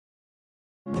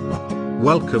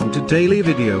Welcome to Daily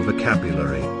Video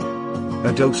Vocabulary.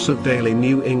 A dose of daily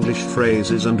new English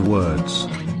phrases and words.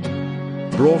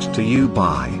 Brought to you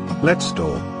by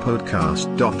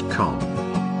letstalkpodcast.com.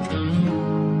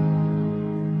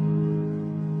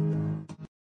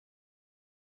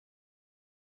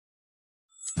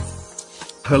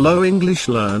 Hello English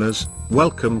learners,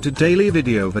 welcome to Daily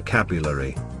Video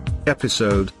Vocabulary.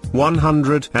 Episode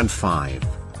 105.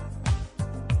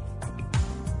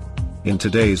 In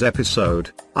today's episode,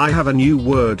 I have a new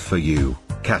word for you,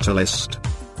 catalyst.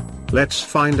 Let's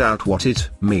find out what it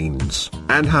means,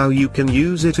 and how you can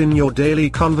use it in your daily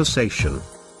conversation.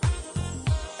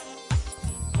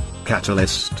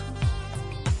 Catalyst.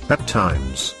 At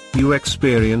times, you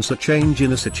experience a change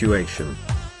in a situation.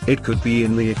 It could be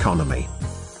in the economy,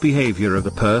 behavior of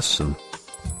a person,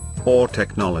 or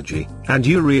technology, and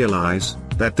you realize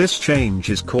that this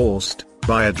change is caused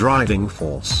by a driving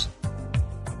force.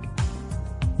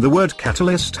 The word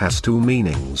catalyst has two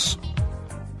meanings.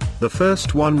 The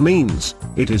first one means,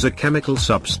 it is a chemical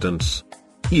substance,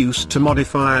 used to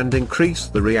modify and increase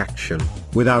the reaction,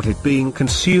 without it being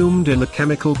consumed in the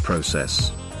chemical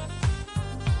process.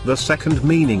 The second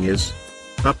meaning is,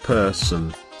 a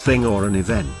person, thing or an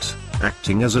event,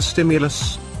 acting as a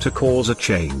stimulus, to cause a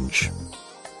change.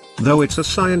 Though it's a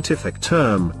scientific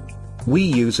term, we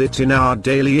use it in our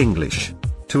daily English,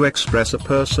 to express a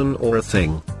person or a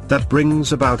thing that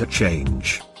brings about a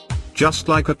change, just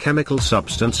like a chemical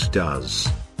substance does.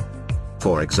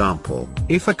 For example,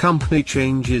 if a company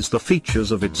changes the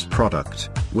features of its product,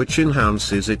 which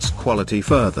enhances its quality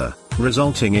further,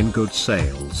 resulting in good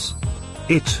sales,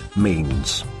 it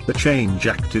means the change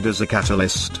acted as a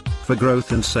catalyst for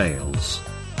growth and sales.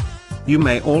 You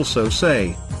may also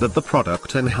say that the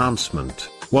product enhancement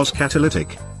was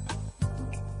catalytic.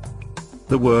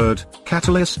 The word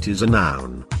catalyst is a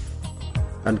noun,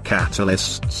 and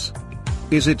catalysts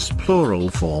is its plural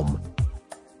form.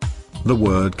 The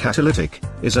word catalytic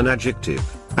is an adjective,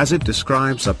 as it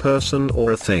describes a person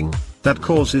or a thing that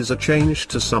causes a change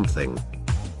to something.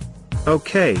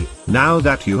 Okay, now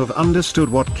that you have understood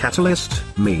what catalyst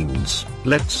means,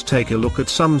 let's take a look at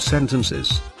some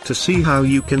sentences to see how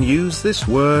you can use this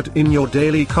word in your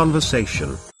daily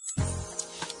conversation.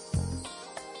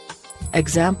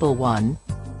 Example 1.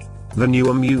 The new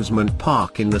amusement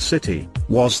park in the city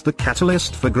was the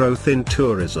catalyst for growth in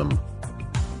tourism.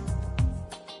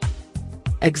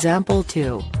 Example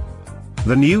 2.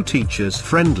 The new teacher's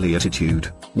friendly attitude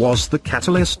was the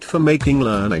catalyst for making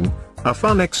learning a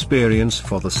fun experience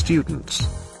for the students.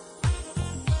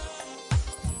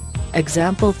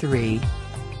 Example 3.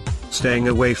 Staying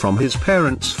away from his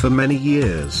parents for many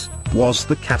years was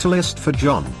the catalyst for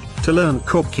John to learn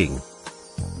cooking.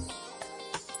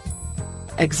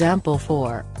 Example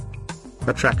 4.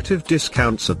 Attractive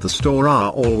discounts at the store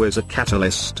are always a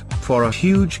catalyst for a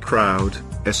huge crowd,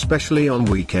 especially on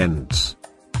weekends.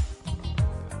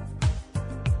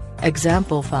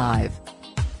 Example 5.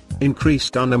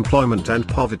 Increased unemployment and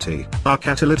poverty are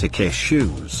catalytic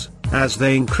issues, as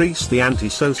they increase the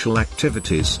antisocial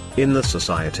activities in the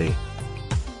society.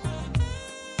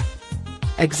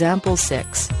 Example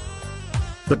 6.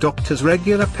 The doctor's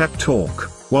regular pep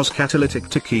talk was catalytic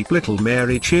to keep little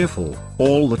Mary cheerful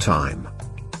all the time.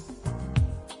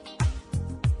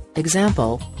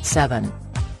 Example 7.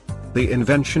 The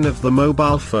invention of the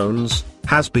mobile phones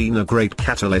has been a great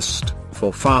catalyst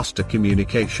for faster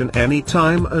communication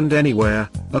anytime and anywhere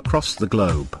across the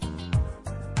globe.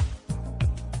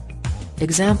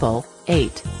 Example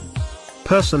 8.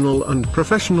 Personal and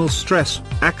professional stress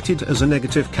acted as a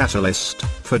negative catalyst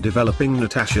for developing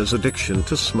Natasha's addiction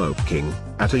to smoking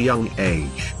at a young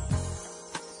age.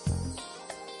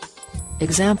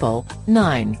 Example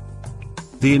 9.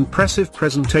 The impressive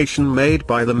presentation made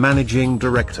by the managing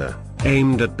director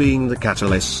aimed at being the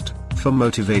catalyst for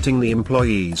motivating the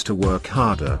employees to work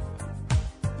harder.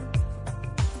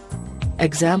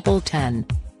 Example 10.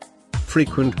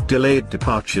 Frequent delayed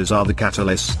departures are the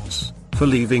catalysts for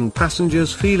leaving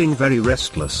passengers feeling very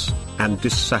restless and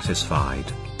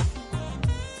dissatisfied.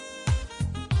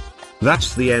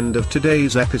 That's the end of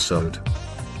today's episode.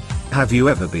 Have you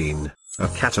ever been a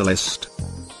catalyst?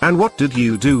 And what did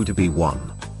you do to be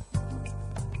one?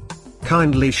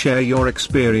 Kindly share your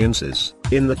experiences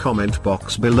in the comment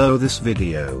box below this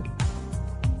video.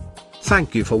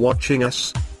 Thank you for watching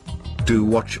us. Do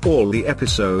watch all the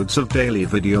episodes of Daily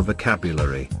Video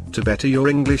Vocabulary to better your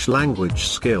English language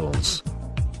skills.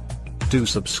 Do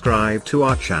subscribe to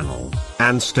our channel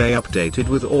and stay updated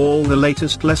with all the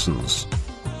latest lessons.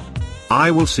 I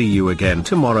will see you again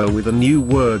tomorrow with a new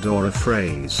word or a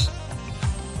phrase.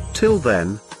 Till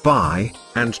then, bye,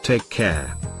 and take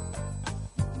care.